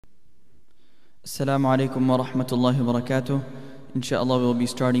Assalamu alaikum wa rahmatullahi wa barakatuh. Inshallah, we'll be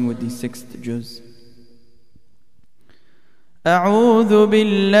starting with the 6th juz. أعوذ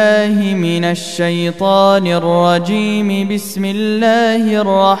بالله من الشيطان الرجيم. بسم الله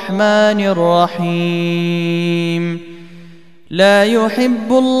الرحمن الرحيم. لا يحب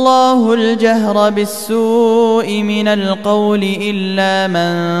الله الجهر بالسوء من القول إلا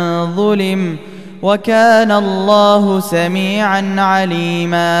من ظلم، وكان الله سميعا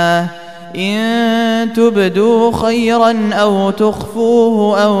عليما. إن تبدوا خيرا أو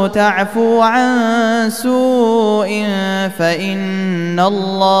تخفوه أو تعفو عن سوء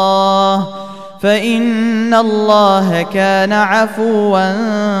فإن الله كان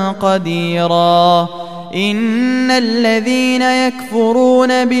عفوا قديرا. إن الذين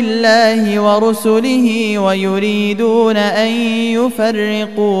يكفرون بالله ورسله ويريدون أن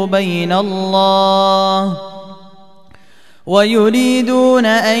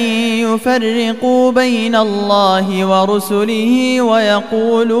يفرقوا بين الله ورسله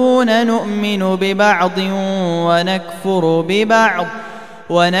ويقولون نؤمن ببعض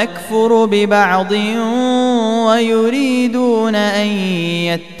ونكفر ببعض ويريدون أن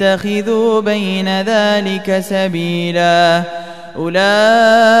يتخذوا بين ذلك سبيلا. أولئك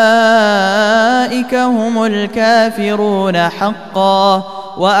هم الكافرون حقا،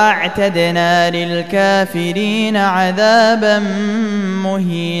 وأعتدنا للكافرين عذابا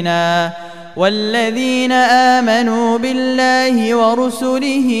مهينا. والذين آمنوا بالله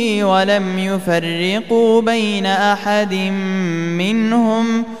ورسله ولم يفرقوا بين أحد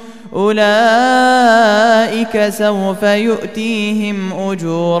منهم أولئك سوف يؤتيهم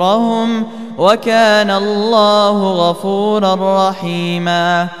أجورهم، وكان الله غفورا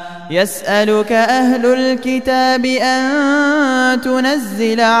رحيما. يسألك أهل الكتاب أن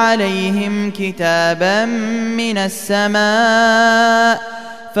تنزل عليهم كتابا من السماء،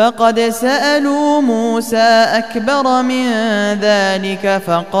 فقد سألوا موسى أكبر من ذلك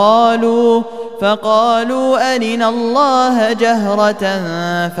فقالوا أرنا الله جهرة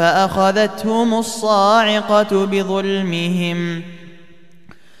فأخذتهم الصاعقة بظلمهم،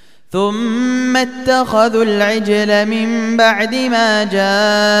 ثم اتخذوا العجل من بعد ما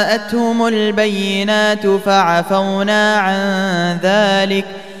جاءتهم البينات فعفونا عن ذلك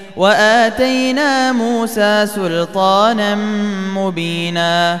وآتينا موسى سلطانا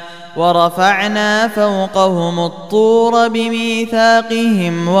مبينا. ورفعنا فوقهم الطور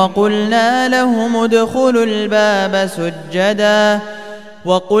بميثاقهم وقلنا لهم ادخلوا الباب سجدا،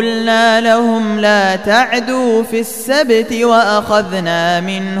 وقلنا لهم لا تعدوا في السبت، وأخذنا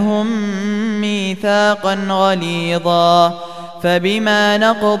منهم ميثاقا غليظا. فبما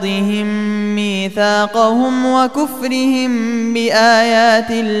نقضهم ميثاقهم وكفرهم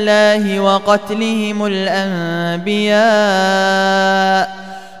بآيات الله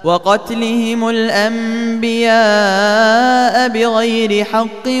وقتلهم الأنبياء بغير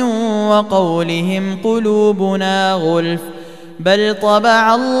حق وقولهم قلوبنا غلف، بل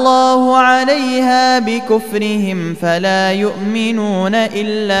طبع الله عليها بكفرهم فلا يؤمنون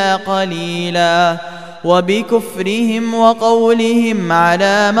إلا قليلا. وبكفرهم وقولهم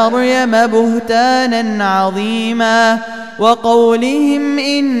على مريم بهتانا عظيما، وقولهم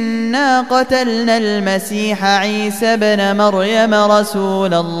إنا قتلنا المسيح عيسى ابن مريم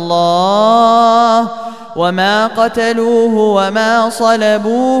رسول الله وما قتلوه وما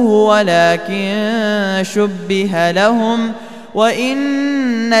صلبوه ولكن شبه لهم،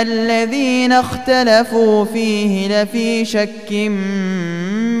 وإن الذين اختلفوا فيه لفي شك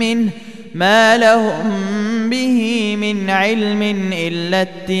منه، ما لهم به من علم إلا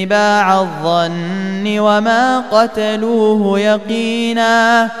اتباع الظن، وما قتلوه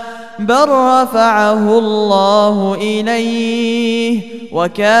يقينا، بل رفعه الله إليه،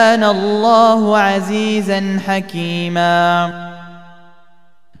 وكان الله عزيزا حكيما.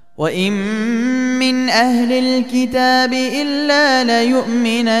 وإن من أهل الكتاب إلا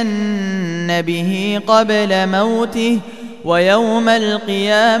ليؤمنن به قبل موته، ويوم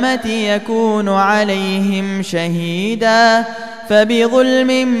القيامة يكون عليهم شهيدا.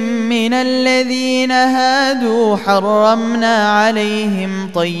 فبظلم من الذين هادوا حرمنا عليهم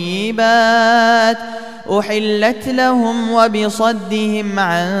طيبات أحلت لهم، وبصدهم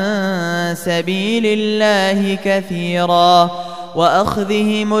عن سبيل الله كثيرا،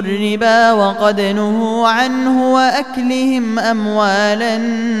 وأخذهم الربا وقد نهوا عنه، وأكلهم أموال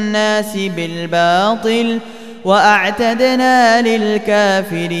الناس بالباطل، وأعتدنا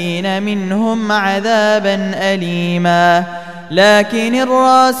للكافرين منهم عذابا أليما. لكن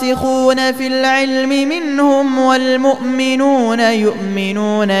الراسخون في العلم منهم والمؤمنون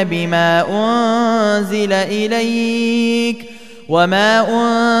يؤمنون بما أنزل إليك وما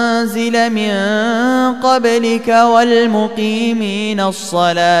أنزل من قبلك والمقيمين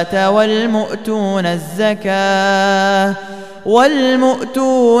الصلاة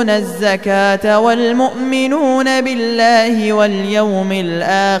والمؤتون الزكاة والمؤمنون بالله واليوم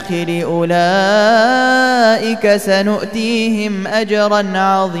الآخر أولئك سنؤتيهم أجرا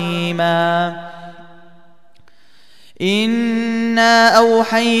عظيما إنا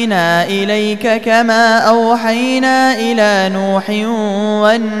أوحينا إليك كما أوحينا إلى نوح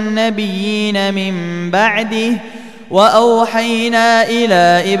والنبيين من بعده وأوحينا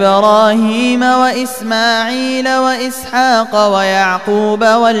إلى إبراهيم وإسماعيل وإسحاق ويعقوب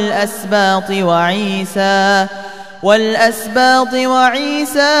والأسباط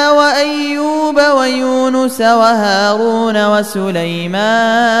وعيسى وأيوب ويونس وهارون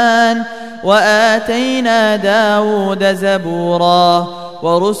وسليمان وآتينا داود زبورا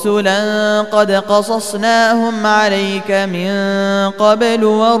ورسلا قد قصصناهم عليك من قبل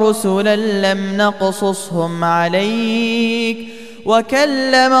ورسلا لم نقصصهم عليك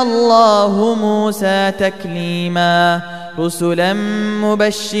وكلم الله موسى تكليما رسلا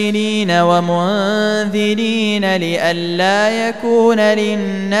مبشرين ومنذرين لئلا يكون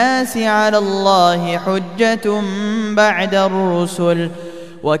للناس على الله حجة بعد الرسل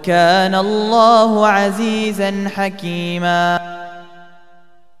وكان الله عزيزا حكيما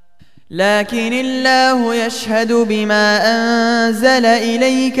لكن الله يشهد بما أنزل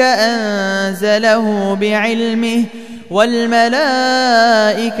إليك أنزله بعلمه والملائكة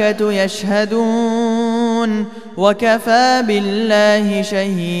يشهدون وكفى بالله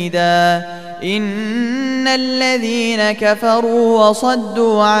شهيدا إن الذين كفروا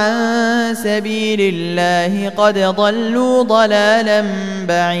وصدوا عن سبيل الله قد ضلوا ضلالا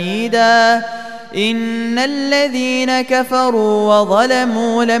بعيدا إن الذين كفروا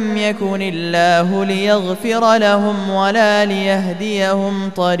وظلموا لم يكن الله ليغفر لهم ولا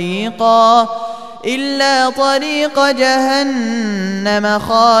ليهديهم طريقا إلا طريق جهنم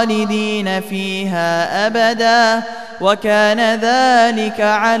خالدين فيها أبدا وكان ذلك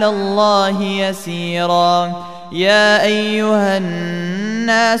على الله يسيرا يا أيها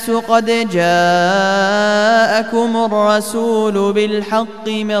الناس قد جاءكم الرسول بالحق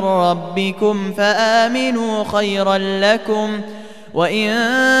من ربكم فآمنوا خيرا لكم وإن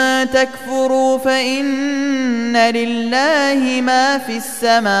تكفروا فإن لله ما في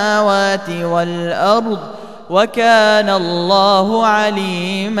السماوات والأرض وكان الله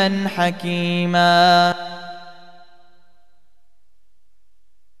عليما حكيما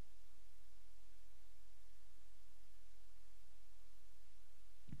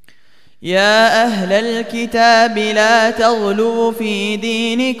يا أهل الكتاب لا تغلوا في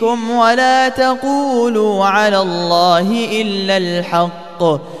دينكم ولا تقولوا على الله إلا الحق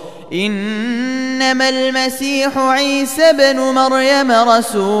إنما المسيح عيسى بن مريم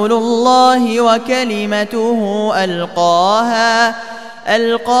رسول الله وكلمته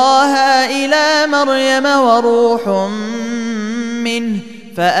ألقاها إلى مريم وروح منه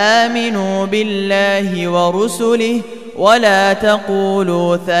فآمنوا بالله ورسله ولا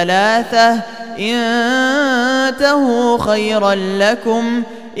تقولوا ثلاثة انتهوا خيرا لكم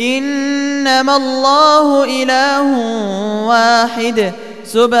إنما الله إله واحد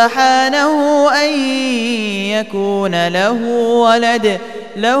سبحانه أن يكون له ولد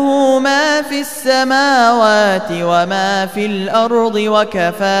له ما في السماوات وما في الأرض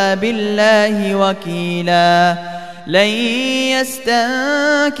وكفى بالله وكيلا لن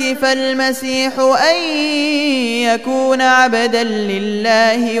يستنكف المسيح أن يكون عبدا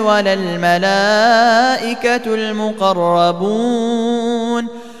لله ولا الملائكة المقربون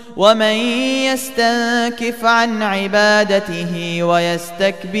ومن يستنكف عن عبادته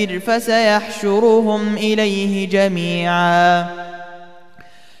ويستكبر فسيحشرهم إليه جميعا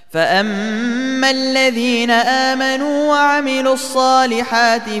فأما الذين آمنوا وعملوا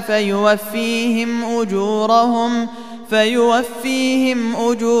الصالحات فيوفيهم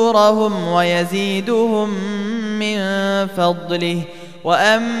أجورهم ويزيدهم من فضله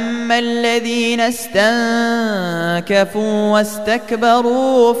وأما الذين استنكفوا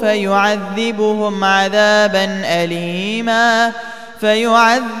واستكبروا فيعذبهم عذابا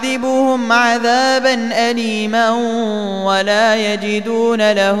أليما ولا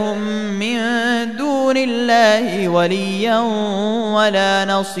يجدون لهم من دون الله وليا ولا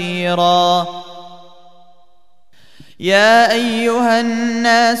نصيرا يا أيها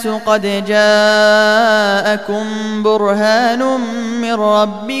الناس قد جاءكم برهان من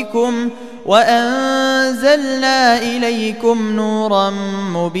ربكم وأنزلنا إليكم نورا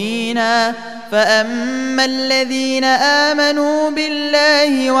مبينا فأما الذين آمنوا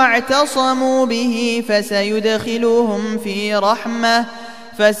بالله واعتصموا به فسيدخلهم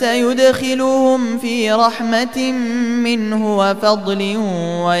في رحمة منه وفضل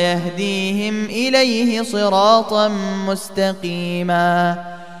ويهديهم إليه صراطا مستقيما.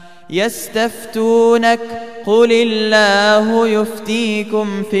 يستفتونك قل الله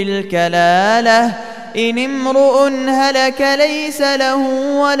يفتيكم في الكلالة إن امرؤ هلك ليس له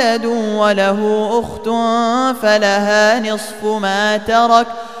ولد وله أخت فلها نصف ما ترك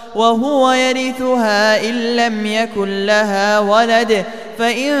وهو يرثها إن لم يكن لها ولد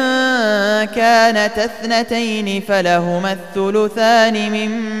فإن كانت اثنتين فلهما الثلثان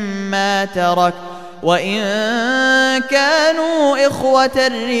مما ترك وإن كانوا إخوة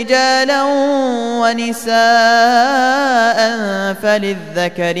رجالا ونساء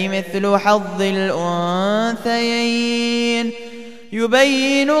فللذكر مثل حظ الأنثيين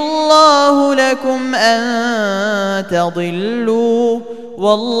يبين الله لكم أن تضلوا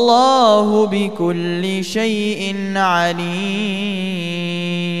والله بكل شيء عليم.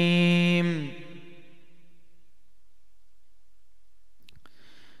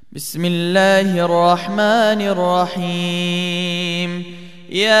 بسم الله الرحمن الرحيم.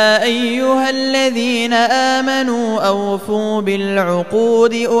 يا أيها الذين آمنوا أوفوا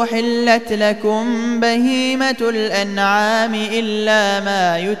بالعقود أحلت لكم بهيمة الأنعام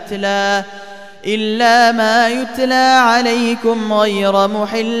إلا ما يتلى عليكم غير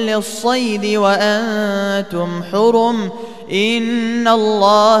محل الصيد وأنتم حرم إن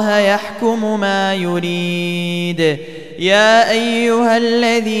الله يحكم ما يريد. يا أيها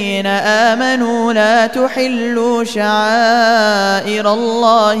الذين آمنوا لا تحلوا شعائر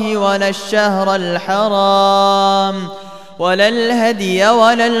الله ولا الشهر الحرام ولا الهدي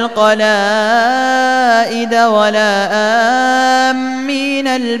ولا القلائد ولا آمين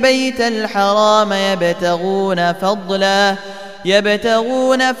البيت الحرام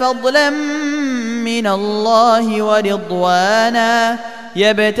يبتغون فضلا من الله ورضوانا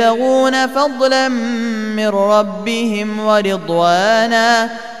يبتغون فضلا من ربهم ورضوانا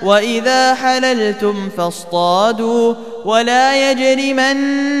وإذا حللتم فاصطادوا ولا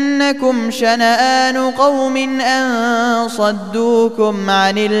يجرمنكم شنآن قوم أن صدوكم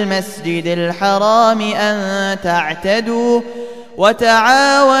عن المسجد الحرام أن تعتدوا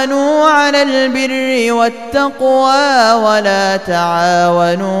وتعاونوا على البر والتقوى ولا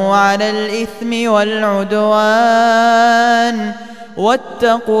تعاونوا على الإثم والعدوان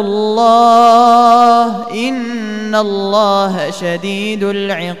واتقوا الله إن الله شديد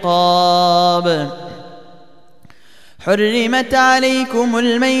العقاب. حرمت عليكم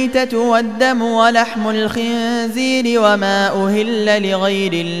الميتة والدم ولحم الخنزير وما أهل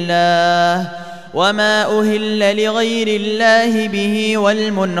لغير الله به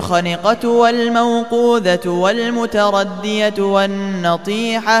والمنخنقة والموقوذة والمتردية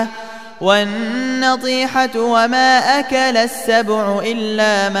والنطيحة وما أكل السبع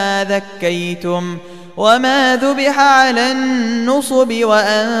إلا ما ذكيتم وما ذبح على النصب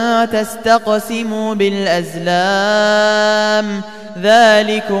وأن تستقسموا بالأزلام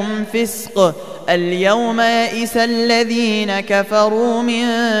ذلكم فسق. اليوم يئس الذين كفروا من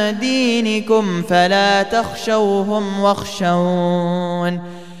دينكم فلا تخشوهم واخشون.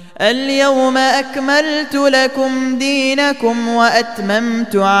 اليوم أكملت لكم دينكم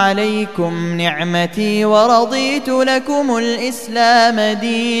وأتممت عليكم نعمتي ورضيت لكم الإسلام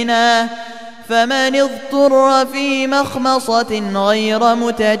دينا فمن اضطر في مخمصة غير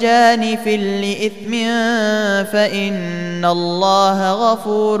متجانف لإثم فإن الله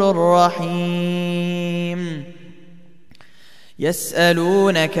غفور رحيم.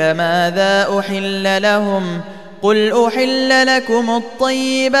 يسألونك ماذا أحل لهم قل أحل لكم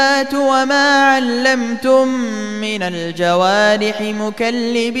الطيبات وما علمتم من الجوارح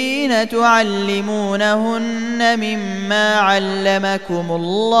مكلبين تعلمونهن مما علمكم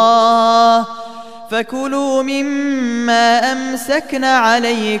الله فكلوا مما أمسكن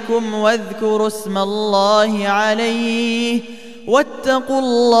عليكم واذكروا اسم الله عليه واتقوا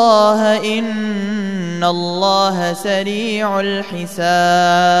الله إن الله سريع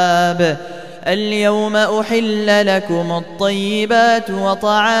الحساب. اليوم أحل لكم الطيبات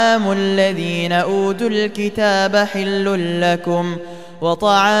وطعام الذين أوتوا الكتاب حل لكم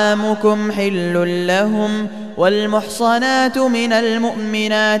وطعامكم حل لهم والمحصنات من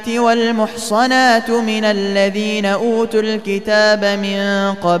المؤمنات والمحصنات من الذين أوتوا الكتاب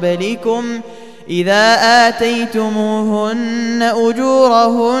من قبلكم إذا آتيتموهن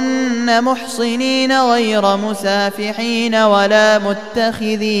أجورهن محصنين غير مسافحين ولا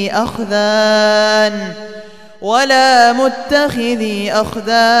متخذي أخدان ولا متخذي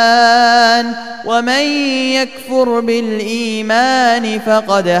أخدان ومن يكفر بالإيمان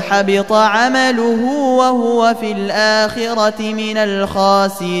فقد حبط عمله وهو في الآخرة من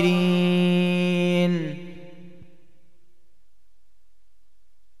الخاسرين.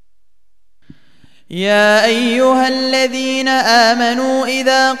 يا أيها الذين آمنوا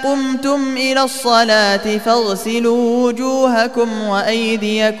إذا قمتم إلى الصلاة فاغسلوا وجوهكم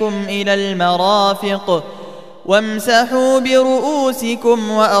وأيديكم إلى المرافق وامسحوا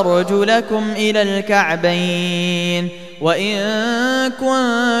برؤوسكم وأرجلكم إلى الكعبين وإن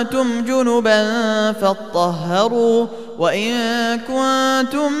كنتم جنبا فاطهروا وإن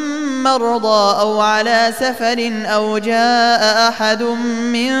كنتم مرضى أو على سفر أو جاء أحد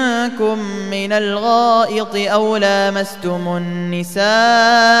منكم من الغائط أو لامستم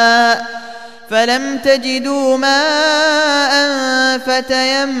النساء فلم تجدوا ماء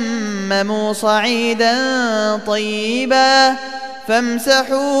فتيمموا صعيدا طيبا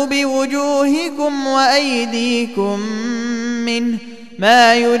فامسحوا بوجوهكم وأيديكم منه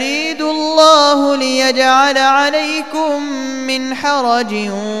ما يريد الله ليجعل عليكم من حرج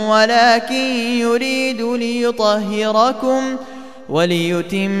ولكن يريد ليطهركم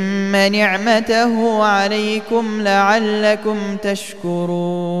وليتم نعمته عليكم لعلكم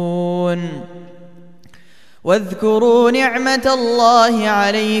تشكرون. واذكروا نعمة الله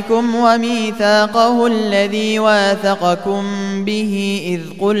عليكم وميثاقه الذي واثقكم به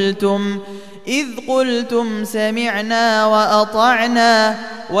إذ قلتم سمعنا وأطعنا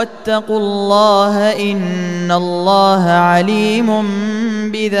واتقوا الله إن الله عليم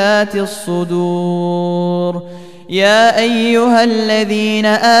بذات الصدور. يا أيها الذين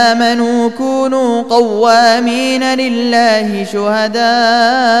آمنوا كونوا قوامين لله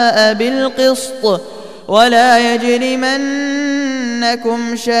شهداء بالقسط ولا يجرمنكم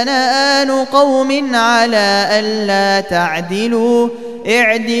شنآن قوم على ألا تعدلوا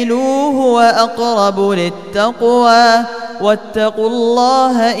اعدلوا هو أقرب للتقوى واتقوا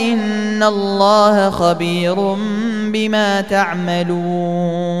الله إن الله خبير بما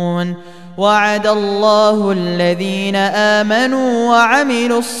تعملون. وعد الله الذين آمنوا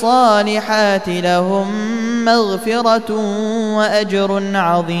وعملوا الصالحات لهم مغفرة وأجر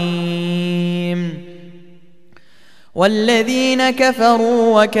عظيم. والذين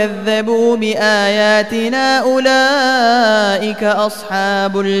كفروا وكذبوا بآياتنا أولئك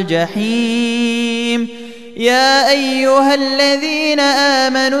أصحاب الجحيم. يا أيها الذين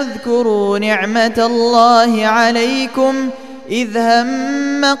آمنوا اذكروا نعمة الله عليكم إذ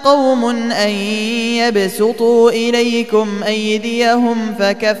هم قوم أن يبسطوا إليكم أيديهم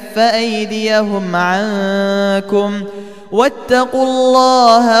فكف أيديهم عنكم واتقوا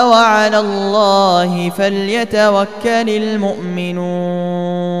الله وعلى الله فليتوكل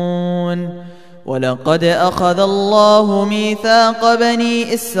المؤمنون. ولقد أخذ الله ميثاق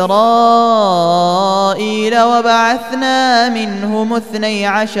بني إسرائيل وبعثنا منهم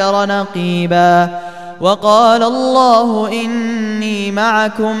 12 نقيبا وقال الله إني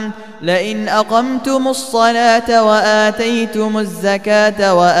معكم لئن أقمتم الصلاة وآتيتم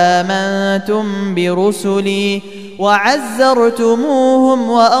الزكاة وآمنتم برسلي وعزرتموهم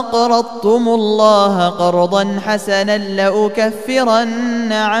وأقرضتم الله قرضا حسنا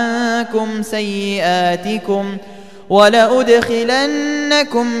لأكفرن عنكم سيئاتكم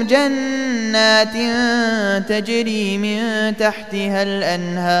ولأدخلنكم جنات تجري من تحتها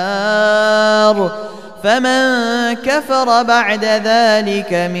الأنهار فمن كفر بعد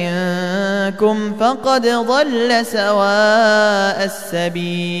ذلك منكم فقد ضل سواء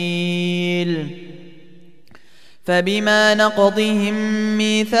السبيل. فبما نقضهم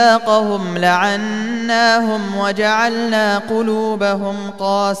ميثاقهم لعناهم وجعلنا قلوبهم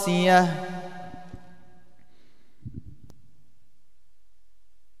قاسية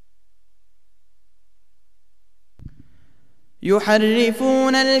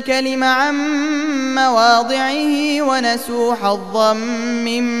يحرفون الكلم عن مواضعه ونسوا حظا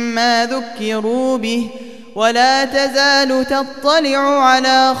مما ذكروا به ولا تزال تطلع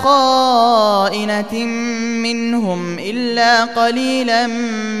على خائنة منهم إلا قليلا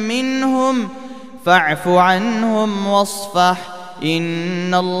منهم فاعف عنهم واصفح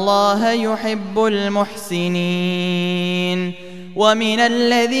إن الله يحب المحسنين. ومن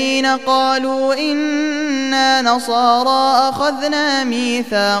الذين قالوا إنا نصارى أخذنا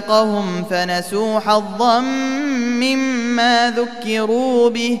ميثاقهم فنسوا حظا مما ذكروا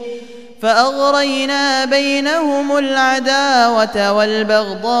به فأغرينا بينهم العداوة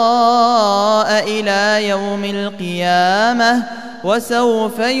والبغضاء إلى يوم القيامة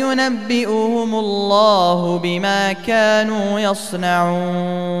وسوف ينبئهم الله بما كانوا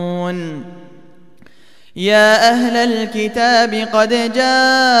يصنعون. يا أهل الكتاب قد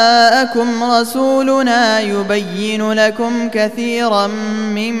جاءكم رسولنا يبين لكم كثيرا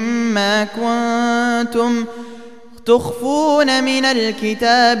مما كنتم تخفون من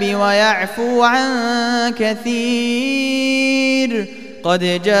الكتاب ويعفو عن كثير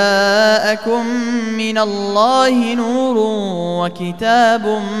قد جاءكم من الله نور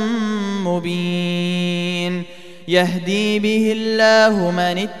وكتاب مبين يهدي به الله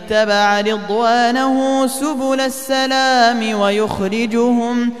من اتبع رضوانه سبل السلام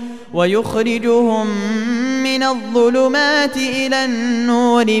ويخرجهم من الظلمات إلى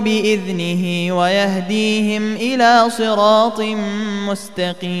النور بإذنه ويهديهم إلى صراط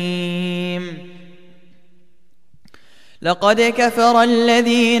مستقيم لقد كفر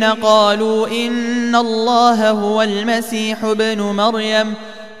الذين قالوا إن الله هو المسيح ابن مريم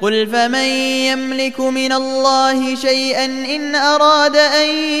قل فمن يملك من الله شيئا إن أراد أن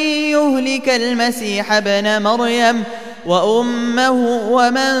يهلك المسيح ابن مريم وأمه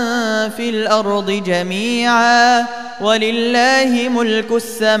ومن في الأرض جميعا ولله ملك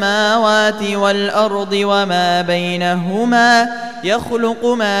السماوات والأرض وما بينهما يخلق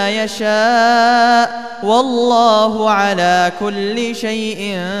ما يشاء والله على كل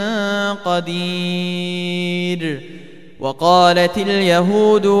شيء قدير وقالت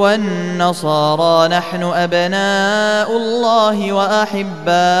اليهود والنصارى نحن أبناء الله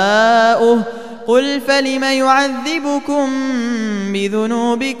وأحباؤه قل فلم يعذبكم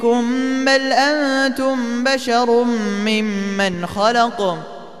بذنوبكم بل أنتم بشر ممن خلق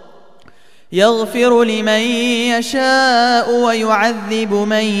يغفر لمن يشاء ويعذب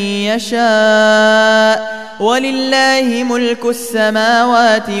من يشاء ولله ملك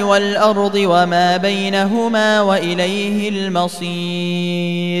السماوات والأرض وما بينهما وإليه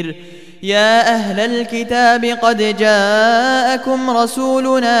المصير يا أهل الكتاب قد جاءكم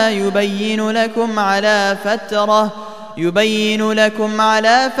رسولنا يبين لكم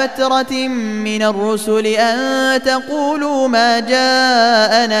على فترة من الرسل أن تقولوا ما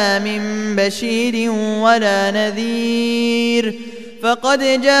جاءنا من بشير ولا نذير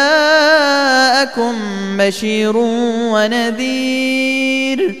فقد جاءكم بشير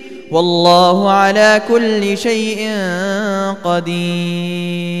ونذير والله على كل شيء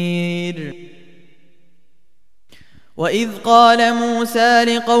قدير وإذ قال موسى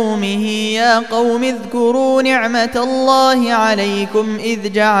لقومه يا قوم اذكروا نعمة الله عليكم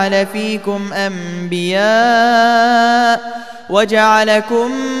إذ جعل فيكم أنبياء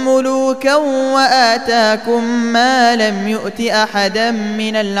وجعلكم ملوكا وآتاكم ما لم يؤت أحدا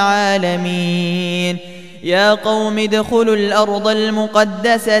من العالمين يا قوم ادخلوا الأرض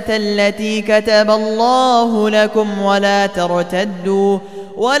المقدسة التي كتب الله لكم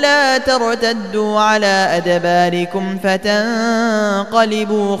ولا ترتدوا على أدباركم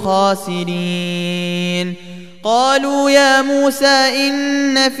فتنقلبوا خاسرين قالوا يا موسى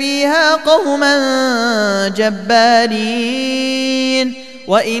إن فيها قوما جبارين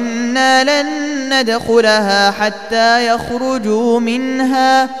وإنا لن ندخلها حتى يخرجوا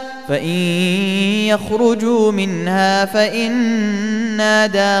منها فإن يخرجوا منها فإنا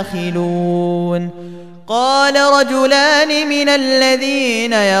داخلون قال رجلان من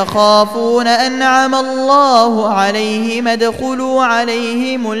الذين يخافون أنعم الله عليهم ادخلوا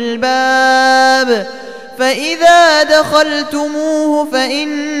عليهم الباب فإذا دخلتموه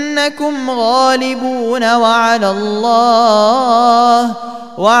فإنكم غالبون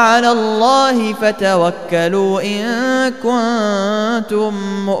وعلى الله فتوكلوا إن كنتم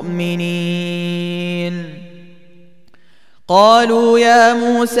مؤمنين قالوا يا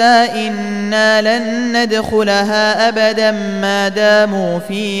موسى إنا لن ندخلها أبدا ما داموا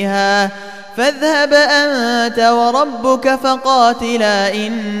فيها فاذهب أنت وربك فقاتلا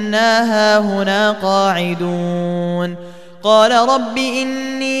إنا هاهنا قاعدون قال رب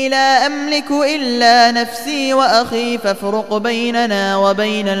إني لا أملك إلا نفسي وأخي فافرق بيننا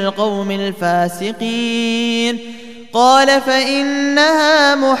وبين القوم الفاسقين قال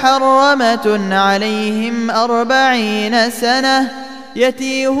فإنها محرمة عليهم 40 سنة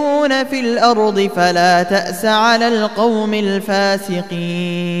يتيهون في الأرض فلا تأس على القوم الفاسقين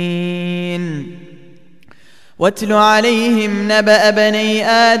واتل عليهم نبأ بني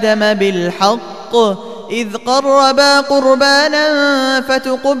آدم بالحق إذ قربا قربانا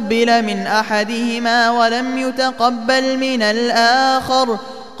فتقبل من أحدهما ولم يتقبل من الآخر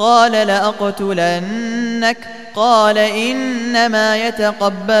قال لأقتلنك قال إنما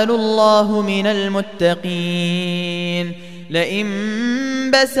يتقبل الله من المتقين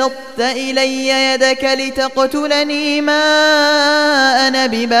لئن بسطت إلي يدك لتقتلني ما أنا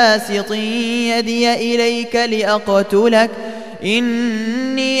بباسط يدي إليك لأقتلك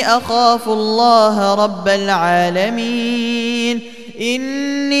إني أخاف الله رب العالمين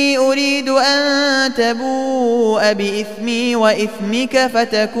إني أريد أن تبوء بإثمي وإثمك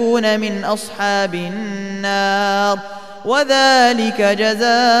فتكون من أصحاب النار وذلك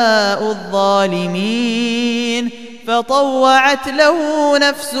جزاء الظالمين فطوعت له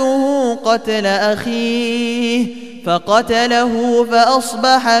نفسه قتل أخيه فقتله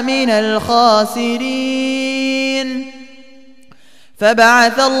فأصبح من الخاسرين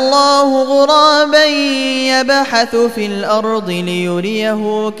فبعث الله غرابا يبحث في الأرض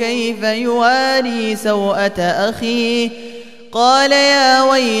ليريه كيف يواري سوءة أخيه قال يا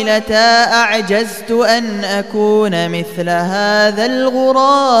ويلتى أعجزت أن أكون مثل هذا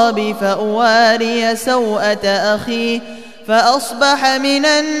الغراب فأواري سوءة أخي فأصبح من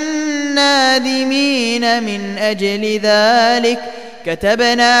النادمين من أجل ذلك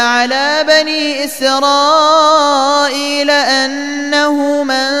كتبنا على بني إسرائيل أنه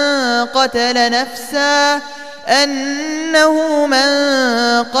من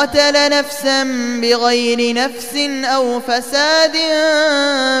قتل نفسا بغير نفس أو فساد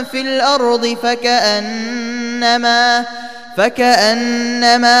في الأرض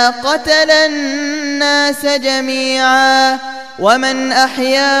فكأنما قتل الناس جميعا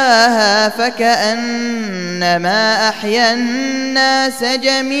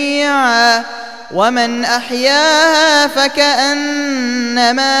ومن أحياها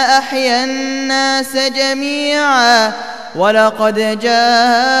فكأنما أحيا الناس جميعا ولقد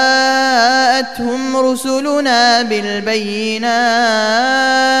جاءتهم رسلنا بالبينات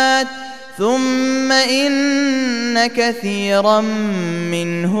ثم إن كثيرا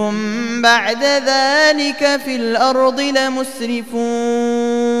منهم بعد ذلك في الأرض لمسرفون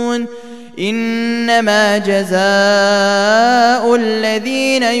إنما جزاء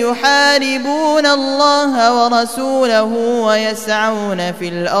الذين يحاربون الله ورسوله ويسعون في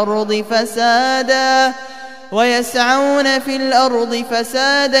الأرض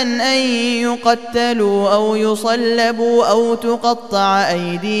فسادا أن يقتلوا أو يصلبوا أو تقطع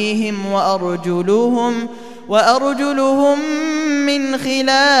أيديهم وأرجلهم من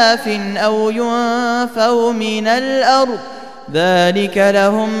خلاف أو ينفوا من الأرض ذلك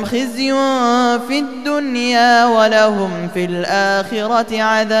لهم خزي في الدنيا ولهم في الآخرة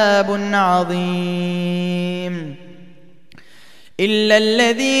عذاب عظيم إلا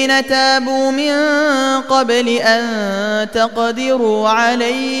الذين تابوا من قبل أن تقدروا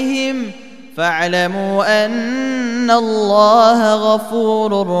عليهم فاعلموا أن الله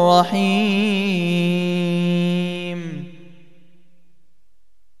غفور رحيم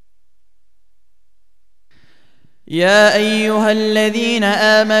يا أيها الذين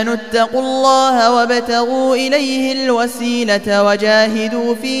آمنوا اتقوا الله وابتغوا إليه الوسيلة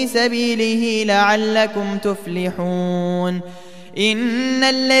وجاهدوا في سبيله لعلكم تفلحون إن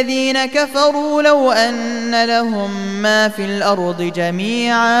الذين كفروا لو أن لهم ما في الأرض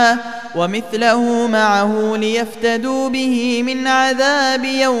جميعا ومثله معه ليفتدوا به من عذاب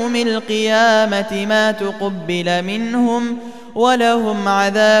يوم القيامة ما تقبل منهم ولهم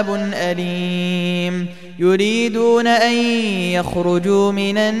عذاب أليم يريدون أن يخرجوا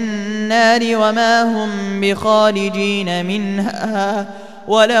من النار وما هم بخارجين منها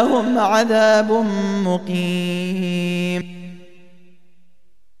ولهم عذاب مقيم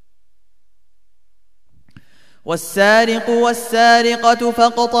والسارق والسارقة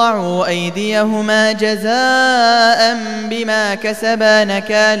فاقطعوا أيديهما جزاء بما كسبا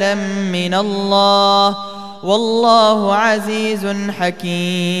نكالا من الله والله عزيز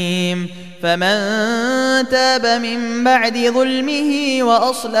حكيم فمن تاب من بعد ظلمه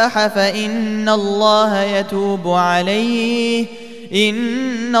وأصلح فإن الله يتوب عليه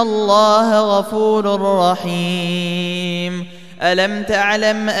إن الله غفور رحيم ألم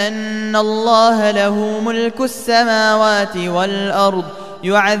تعلم أن الله له ملك السماوات والأرض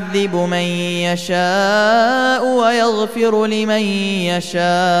يعذب من يشاء ويغفر لمن يشاء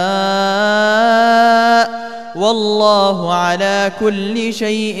والله على كل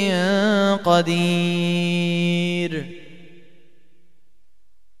شيء قدير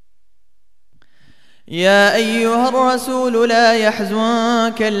يا أيها الرسول لا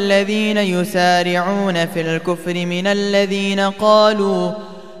يحزنك الذين يسارعون في الكفر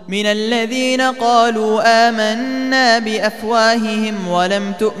من الذين قالوا آمنا بأفواههم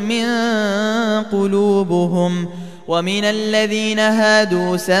ولم تؤمن قلوبهم ومن الذين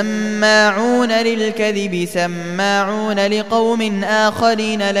هادوا سماعون للكذب سماعون لقوم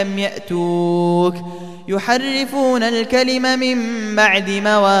آخرين لم يأتوك يحرفون الكلم من بعد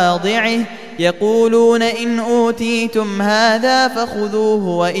مواضعه يقولون إن أوتيتم هذا فخذوه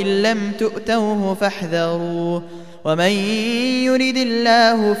وإن لم تؤتوه فاحذروا ومن يرد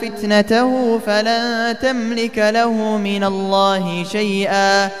الله فتنته فلن تملك له من الله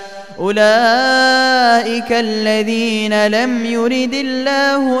شيئا أولئك الذين لم يرد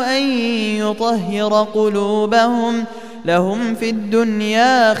الله أن يطهر قلوبهم لهم في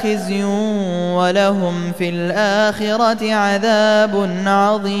الدنيا خزي ولهم في الآخرة عذاب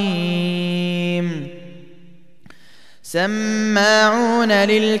عظيم سماعون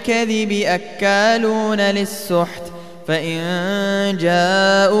للكذب أكالون للسحت فإن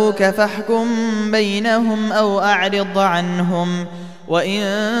جاءوك فاحكم بينهم أو أعرض عنهم وإن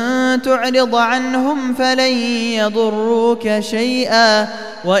تعرض عنهم فلن يضروك شيئا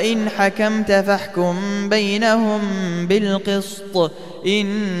وإن حكمت فاحكم بينهم بالقسط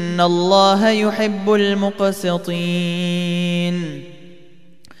إن الله يحب المقسطين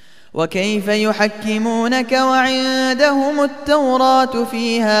وكيف يحكمونك وعندهم التوراة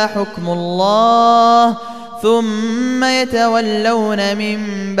فيها حكم الله ثم يتولون من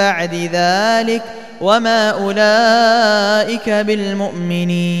بعد ذلك وما أولئك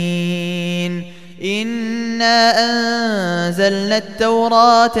بالمؤمنين إنا أنزلنا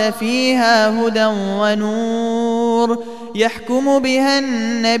التوراة فيها هدى ونور يحكم بها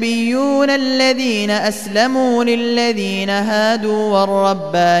النبيون الذين أسلموا للذين هادوا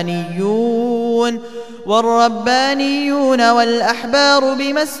والربانيون والأحبار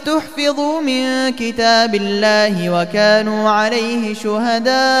بما استحفظوا من كتاب الله وكانوا عليه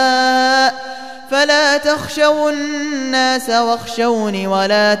شهداء فلا تخشوا الناس واخشوني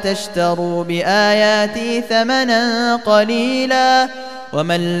ولا تشتروا بآياتي ثمنا قليلا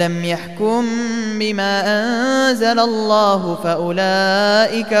ومن لم يحكم بما أنزل الله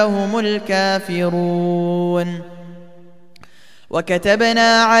فأولئك هم الكافرون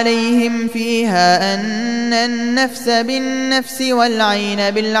وكتبنا عليهم فيها أن النفس بالنفس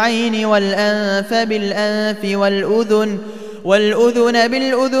والعين بالعين والأنف بالأنف والأذن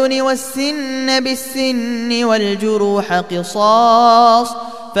بالأذن والسن بالسن والجروح قصاص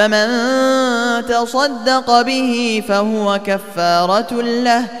فمن تصدق به فهو كفارة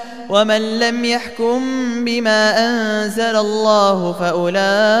له ومن لم يحكم بما أنزل الله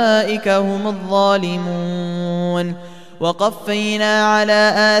فأولئك هم الظالمون وقفينا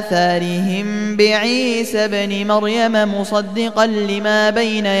على آثارهم بعيسى ابن مريم مصدقا لما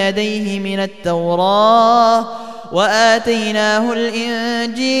بين يديه من التوراة وآتيناه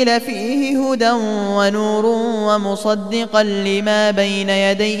الإنجيل فيه هدى ونور ومصدقا لما بين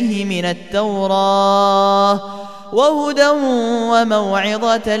يديه من التوراة وهدى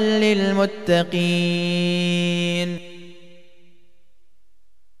وموعظة للمتقين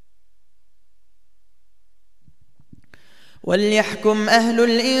وليحكم أهل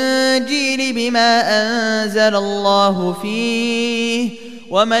الإنجيل بما أنزل الله فيه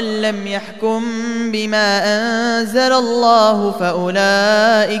ومن لم يحكم بما أنزل الله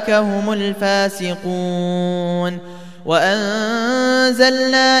فأولئك هم الفاسقون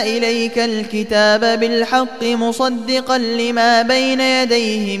وأنزلنا إليك الكتاب بالحق مصدقا لما بين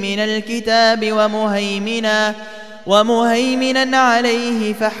يديه من الكتاب ومهيمنا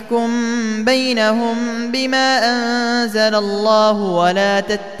عليه فاحكم بينهم بما أنزل الله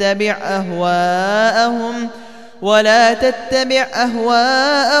ولا تتبع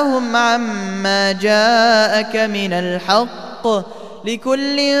أهواءهم عما جاءك من الحق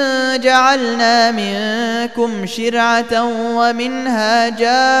لكل جعلنا منكم شرعة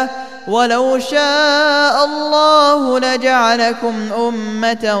ومنهاجا ولو شاء الله لجعلكم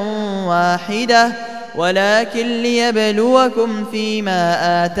أمة واحدة ولكن ليبلوكم فيما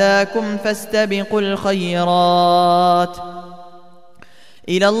آتاكم فاستبقوا الخيرات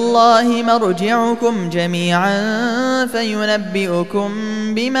إلى الله مرجعكم جميعا فينبئكم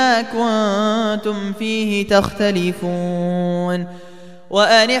بما كنتم فيه تختلفون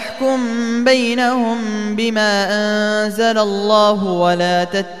وأن احكم بينهم بما أنزل الله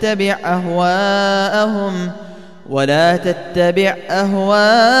ولا تتبع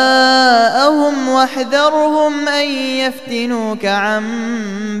أهواءهم واحذرهم أن يفتنوك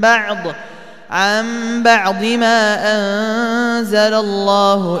عن بعض ما أنزل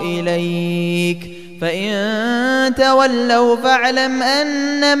الله إليك فإن تولوا فاعلم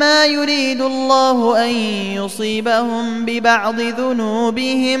أنما يريد الله أن يصيبهم ببعض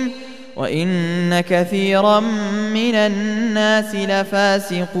ذنوبهم وإن كثيرا من الناس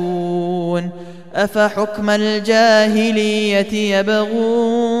لفاسقون أفحكم الجاهلية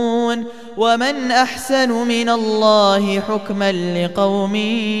يبغون ومن أحسن من الله حكما لقوم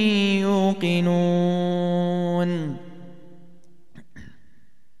يوقنون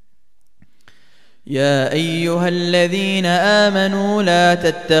يا أيها الذين آمنوا لا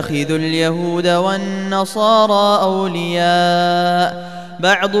تتخذوا اليهود والنصارى أولياء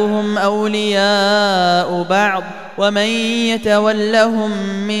بعضهم أولياء بعض ومن يتولهم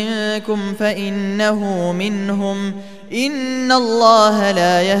منكم فإنه منهم إن الله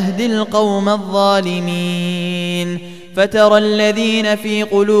لا يهدي القوم الظالمين فترى الذين في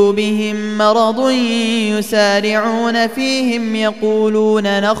قلوبهم مرض يسارعون فيهم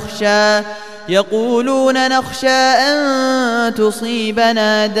يقولون نخشى أن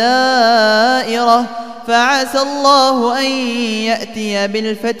تصيبنا دائرة فعسى الله أن يأتي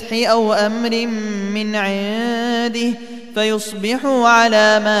بالفتح أو أمر من عنده فيصبحوا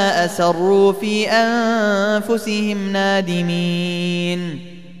على ما أسروا في أنفسهم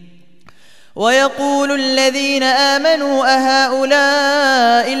نادمين ويقول الذين آمنوا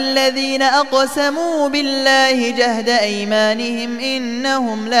أهؤلاء الذين أقسموا بالله جهد أيمانهم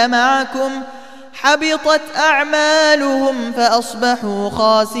إنهم لمعكم حبطت أعمالهم فأصبحوا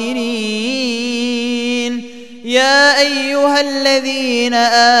خاسرين يا أيها الذين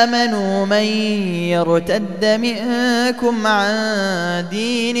آمنوا من يرتد منكم عن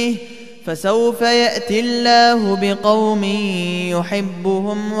دينه فسوف يأتي الله بقوم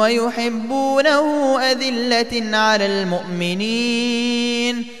يحبهم ويحبونه أذلة على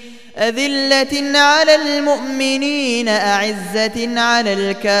المؤمنين أعزة على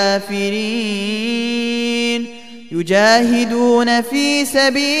الكافرين يجاهدون في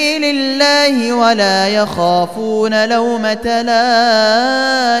سبيل الله ولا يخافون لومة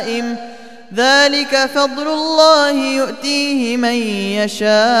لائم ذلك فضل الله يؤتيه من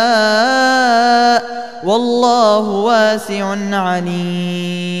يشاء والله واسع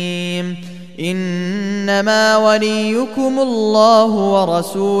عليم إنما وليكم الله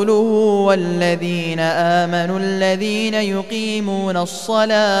ورسوله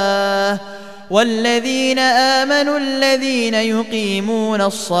والذين آمنوا الذين يقيمون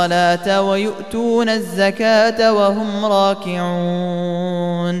الصلاة ويؤتون الزكاة وهم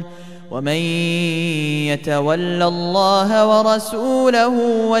راكعون ومن يتول الله ورسوله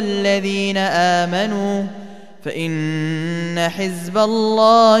والذين آمنوا فإن حزب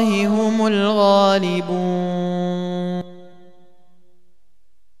الله هم الغالبون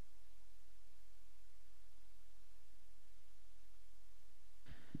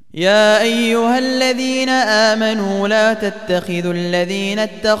يا أيها الذين آمنوا لا تتخذوا الذين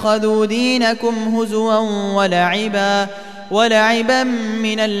اتخذوا دينكم هزوا ولعبا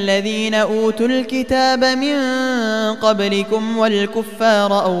من الذين أوتوا الكتاب من قبلكم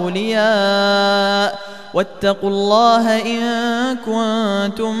والكفار أولياء واتقوا الله إن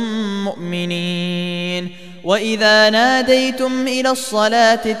كنتم مؤمنين وإذا ناديتم إلى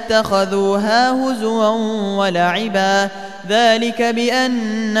الصلاة اتخذوها هزوا ولعبا ذلك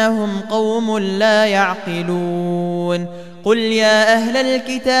بأنهم قوم لا يعقلون قل يا أهل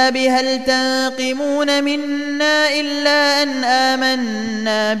الكتاب هل تنقمون منا إلا أن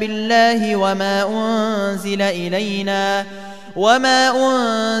آمنا بالله وما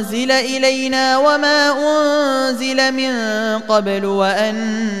أنزل إلينا وما أنزل من قبل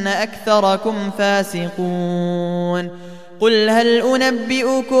وأن أكثركم فاسقون قل هل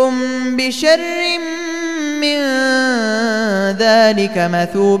أنبئكم بشر من ذلك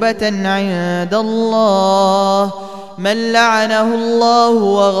مثوبة عند الله من لعنه الله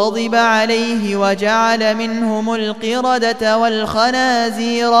وغضب عليه وجعل منهم القردة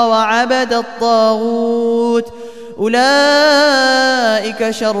والخنازير وعبد الطاغوت أولئك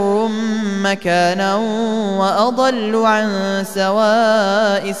شر مكانا وأضل عن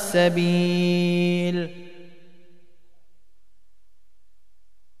سواء السبيل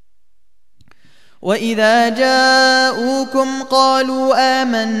وإذا جاءوكم قالوا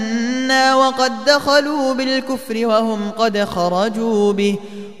آمنا وقد دخلوا بالكفر وهم قد خرجوا به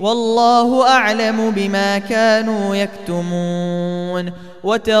والله أعلم بما كانوا يكتمون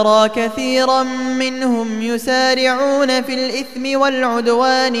وترى كثيرا منهم يسارعون في الإثم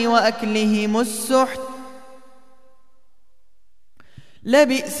والعدوان وأكلهم السحت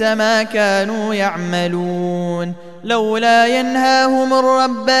لبئس ما كانوا يعملون لولا ينهاهم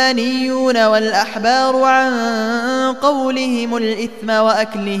الربانيون والأحبار عن قولهم الإثم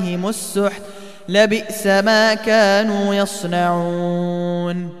وأكلهم السحت لبئس ما كانوا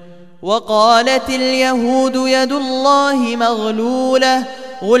يصنعون وقالت اليهود يد الله مغلولة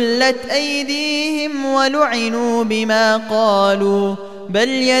غلت أيديهم ولعنوا بما قالوا بل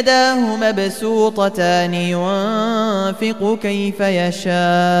يداه مبسوطتان ينفق كيف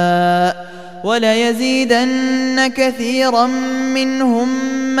يشاء وليزيدن كثيرا منهم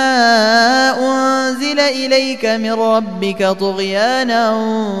ما أنزل إليك من ربك طغيانا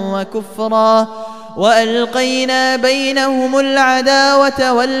وكفرا وألقينا بينهم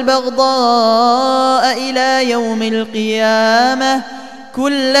العداوة والبغضاء إلى يوم القيامة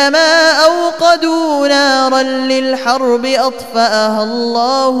كلما أوقدوا نارا للحرب أطفأها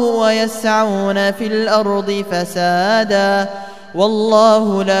الله ويسعون في الأرض فسادا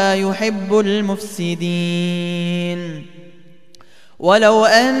والله لا يحب المفسدين. ولو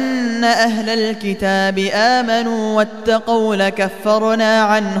أن أهل الكتاب آمنوا واتقوا لكفرنا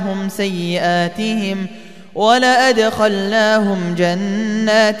عنهم سيئاتهم ولأدخلناهم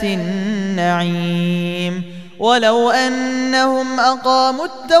جنات النعيم. ولو أنهم أقاموا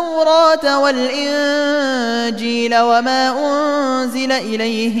التوراة والإنجيل وما أنزل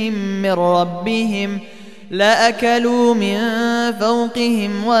إليهم من ربهم لأكلوا من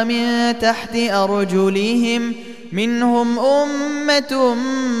فوقهم ومن تحت أرجلهم منهم أمة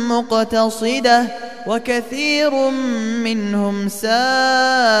مقتصدة وكثير منهم ساء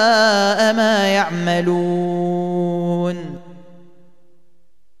ما يعملون.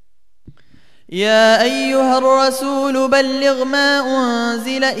 يا أيها الرسول بلغ ما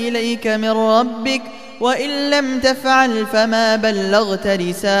أنزل إليك من ربك وإن لم تفعل فما بلغت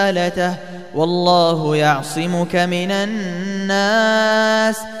رسالته والله يعصمك من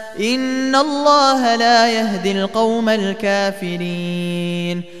الناس إن الله لا يهدي القوم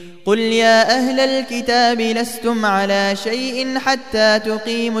الكافرين. قل يا أهل الكتاب لستم على شيء حتى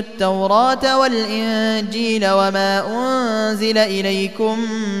تقيموا التوراة والإنجيل وما أنزل إليكم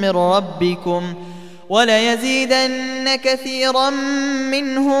من ربكم وليزيدن كثيرا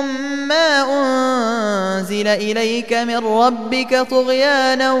منهم ما أنزل إليك من ربك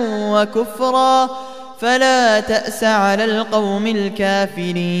طغيانا وكفرا فلا تأس على القوم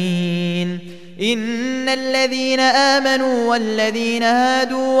الكافرين. إن الذين آمنوا والذين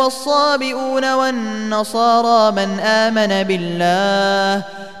هادوا والصابئون والنصارى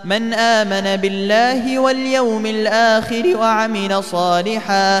من آمن بالله واليوم الآخر وعمل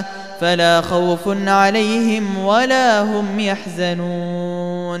صالحا فلا خوف عليهم ولا هم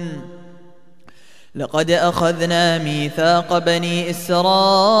يحزنون. لقد أخذنا ميثاق بني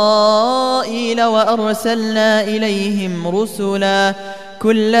إسرائيل وأرسلنا إليهم رسلا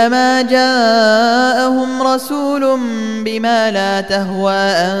كلما جاءهم رسول بما لا تهوى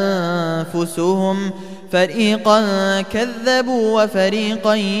أنفسهم فريقا كذبوا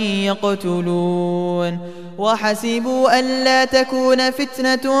وفريقا يقتلون. وحسبوا ألا تكون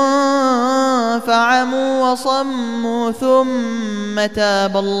فتنة فعموا وصموا ثم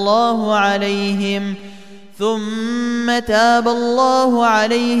تاب الله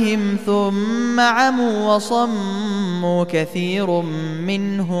عليهم ثم عموا وصموا كثير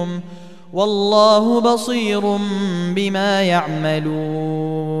منهم والله بصير بما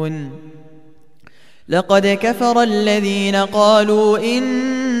يعملون. لقد كفر الذين قالوا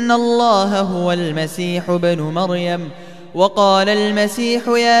إن الله هو المسيح ابن مريم وقال المسيح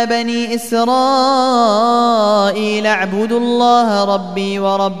يا بني إسرائيل اعبدوا الله ربي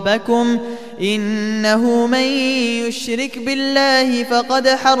وربكم إنه من يشرك بالله فقد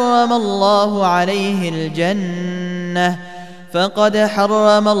حرم الله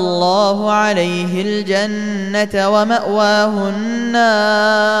عليه الجنة ومأواه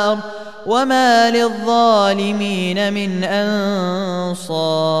النار وما للظالمين من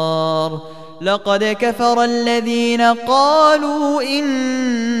أنصار. لقد كفر الذين قالوا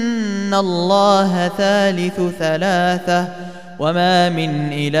إن الله ثالث ثلاثة وما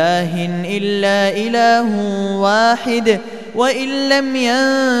من إله إلا إله واحد وإن لم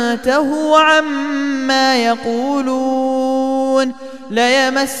ينتهوا عما يقولون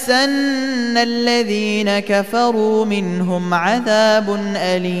ليمسن الذين كفروا منهم عذاب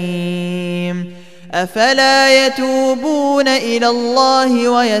أليم. أفلا يتوبون إلى الله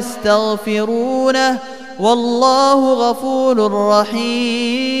ويستغفرونه والله غفور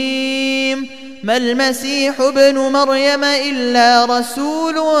رحيم. ما المسيح ابن مريم إلا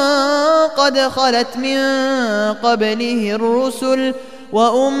رسول قد خلت من قبله الرسل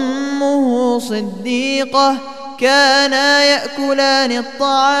وأمه صديقة كانا يأكلان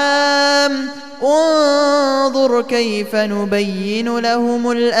الطعام انظر كيف نبين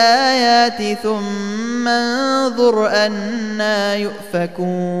لهم الآيات ثم انظر أنى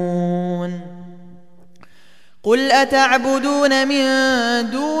يؤفكون. قل أتعبدون من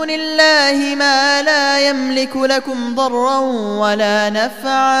دون الله ما لا يملك لكم ضرا ولا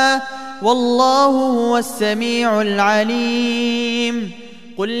نفعا والله هو السميع العليم.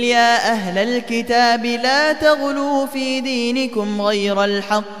 قل يا أهل الكتاب لا تغلوا في دينكم غير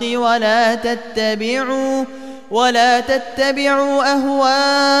الحق ولا تتبعوا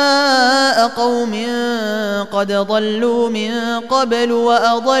أهواء قوم قد ضلوا من قبل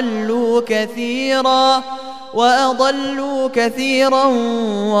وأضلوا كثيرا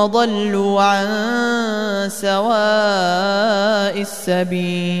وضلوا عن سواء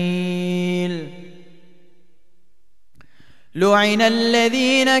السبيل. لعن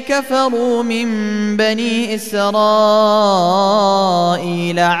الذين كفروا من بني إسرائيل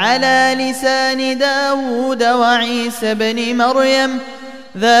على لسان داود وعيسى بن مريم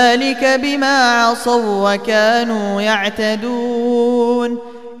ذلك بما عصوا وكانوا يعتدون.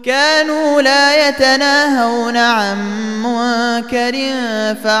 كانوا لا يتناهون عن منكر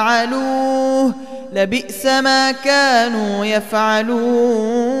فعلوه لبئس ما كانوا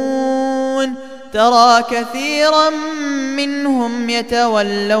يفعلون. ترى كثيرا منهم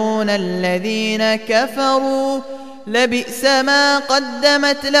يتولون الذين كفروا لبئس ما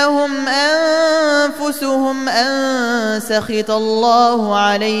قدمت لهم أنفسهم أن سخط الله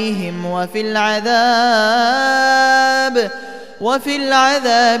عليهم وفي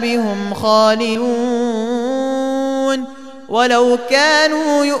العذاب هم خالدون. ولو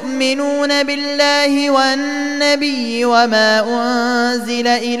كانوا يؤمنون بالله والنبي وما أنزل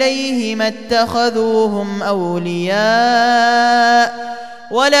إليه ما اتخذوهم أولياء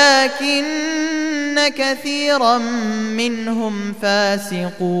ولكن كثيرا منهم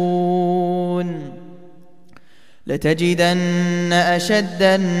فاسقون. لتجدن أشد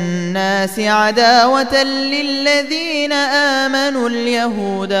الناس عداوة للذين آمنوا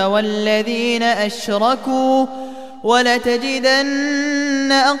اليهود والذين أشركوا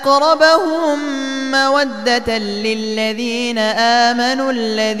ولتجدن أقربهم مودة للذين آمنوا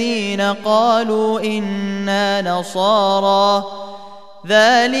الذين قالوا إنا نصارى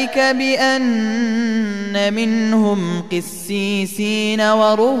ذلك بأن منهم قسيسين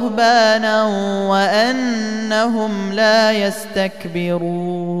ورهبانا وأنهم لا يستكبرون.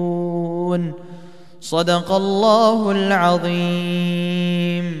 صدق الله العظيم.